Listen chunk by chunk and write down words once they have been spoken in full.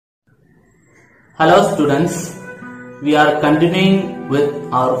Hello students, we are continuing with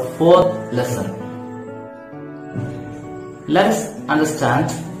our fourth lesson. Let us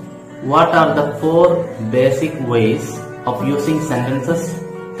understand what are the four basic ways of using sentences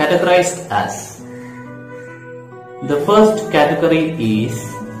categorized as. The first category is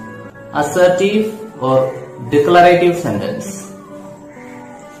assertive or declarative sentence.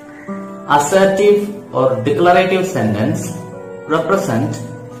 Assertive or declarative sentence represent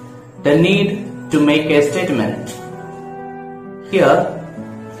the need to make a statement. Here,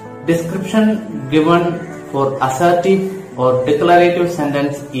 description given for assertive or declarative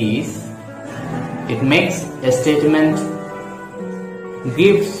sentence is, it makes a statement,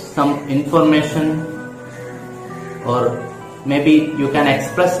 gives some information, or maybe you can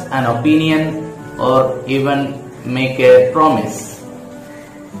express an opinion or even make a promise.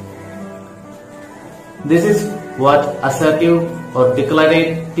 This is what assertive or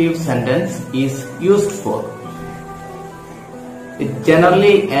declarative sentence is used for. It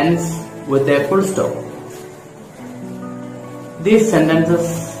generally ends with a full stop. These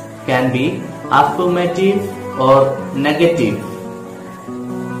sentences can be affirmative or negative.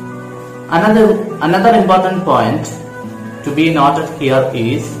 Another important point to be noted here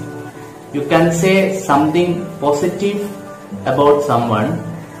is, you can say something positive about someone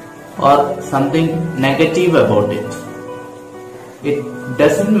or something negative about it. It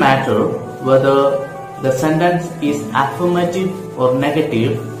doesn't matter whether the sentence is affirmative or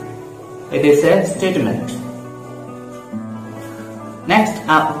negative, it is a statement. Next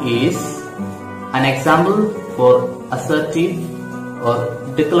up is an example for assertive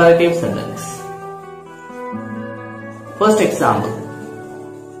or declarative sentence. First example,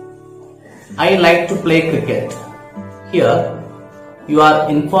 I like to play cricket. Here, you are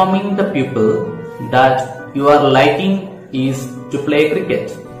informing the pupil that your liking is to play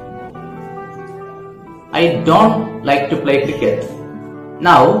cricket. I don't like to play cricket.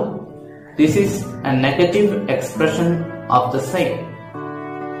 Now, this is a negative expression of the same.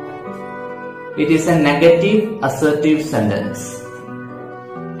 It is a negative assertive sentence.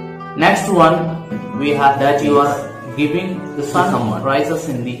 Next one, we have that you are giving the sun someone rises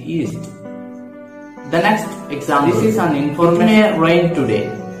in the east. The next example, this is an information, it may rain today.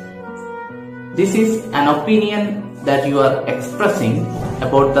 This is an opinion that you are expressing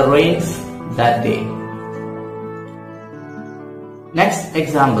about the rains that day. Next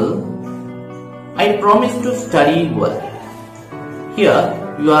example, I promise to study well. Here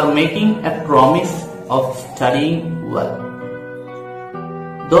you are making a promise of studying well.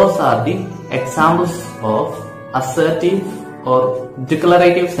 Those are the examples of assertive or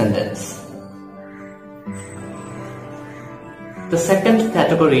declarative sentence. The second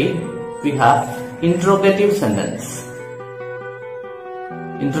category, we have interrogative sentence.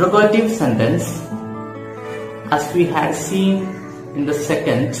 Interrogative sentence, as we had seen in the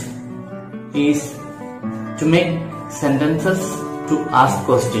second, is to make sentences to ask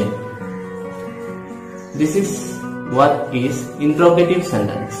question. This is what is interrogative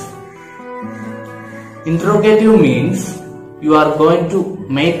sentence. Interrogative means you are going to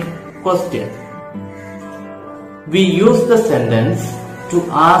make question. We use the sentence to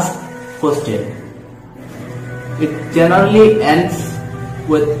ask question. It generally ends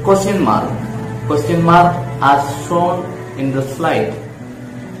with question mark. Question mark as shown in the slide.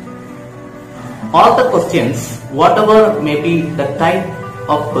 All the questions, whatever may be the type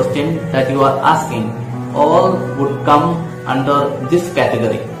of question that you are asking, all would come under this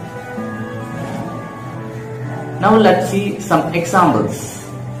category. Now let's see some examples.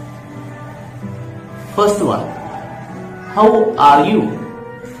 First one, how are you?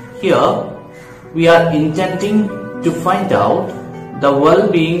 Here we are intending to find out the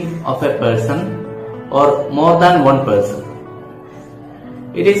well-being of a person or more than one person.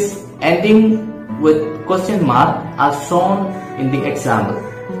 It is ending with question mark as shown in the example.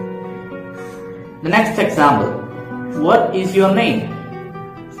 The next example, what is your name?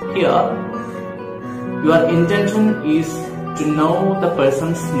 Here your intention is to know the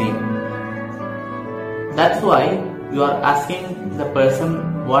person's name. That's why you are asking the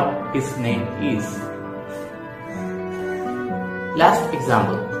person what his name is. Last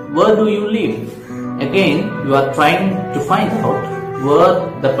example, where do you live? Again, you are trying to find out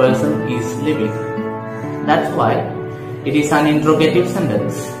where the person is living. That's why it is an interrogative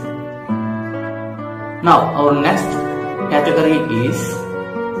sentence. Now, our next category is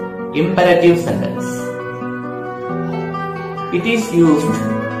imperative sentence. It is used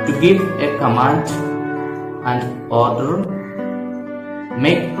to give a command and order,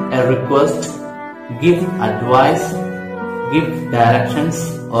 make a request, give advice, give directions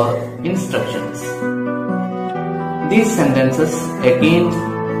or instructions. These sentences again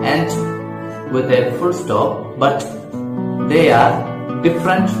end with a full stop, but they are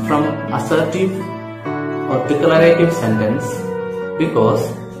different from assertive or declarative sentence because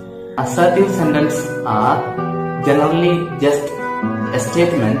assertive sentences are generally just a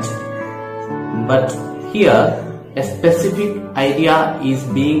statement, but here a specific idea is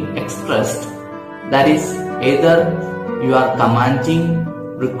being expressed. That is, either you are commanding,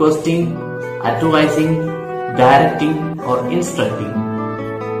 requesting, advising, directing or instructing.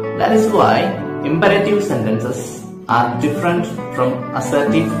 That is why imperative sentences are different from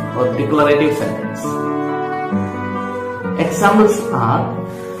assertive or declarative sentence. Examples are,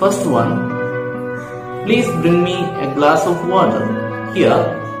 first one, please bring me a glass of water. Here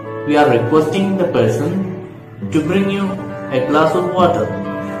we are requesting the person to bring you a glass of water.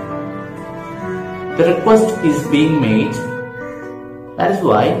 The request is being made. That is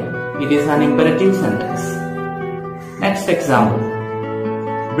why it is an imperative sentence. Next example,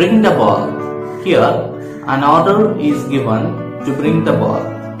 bring the ball. Here an order is given to bring the ball.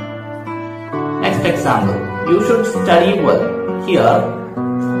 Next example, you should study well. Here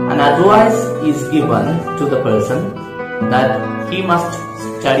an advice is given to the person that he must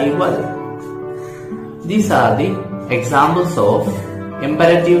study well. These are the examples of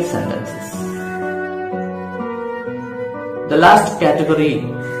imperative sentences. The last category,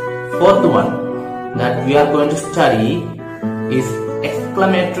 fourth one that we are going to study is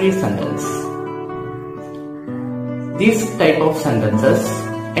exclamatory sentence. These type of sentences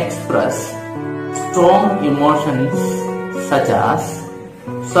express strong emotions such as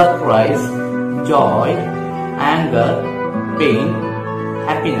surprise, joy, anger, pain,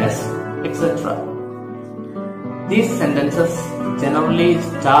 happiness, etc. These sentences generally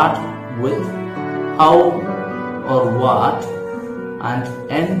start with how or what and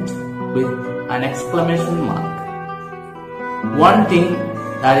end with an exclamation mark. One thing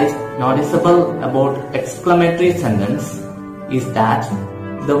that is noticeable about exclamatory sentence is that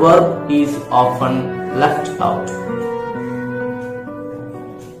the verb is often left out.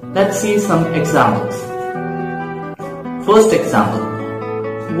 Let's see some examples. First example,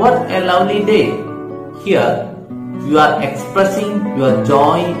 what a lovely day. Here you are expressing your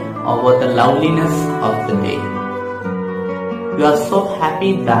joy over the loveliness of the day. You are so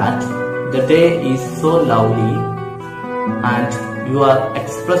happy that the day is so lovely and you are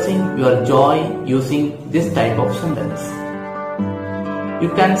expressing your joy using this type of sentence. You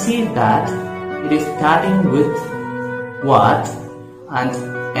can see that it is starting with what and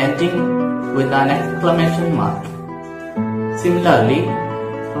ending with an exclamation mark. Similarly,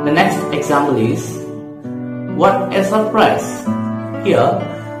 the next example is, what a surprise. Here,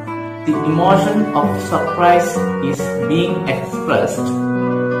 the emotion of surprise is being expressed,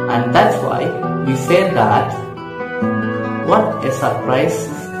 and that's why we say that what a surprise,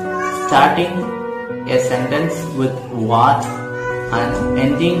 starting a sentence with what and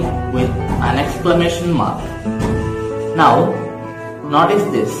ending with an exclamation mark. Now, notice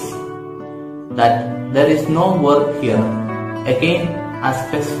this, that there is no verb here. Again, as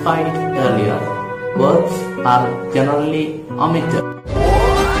specified earlier, verbs are generally omitted.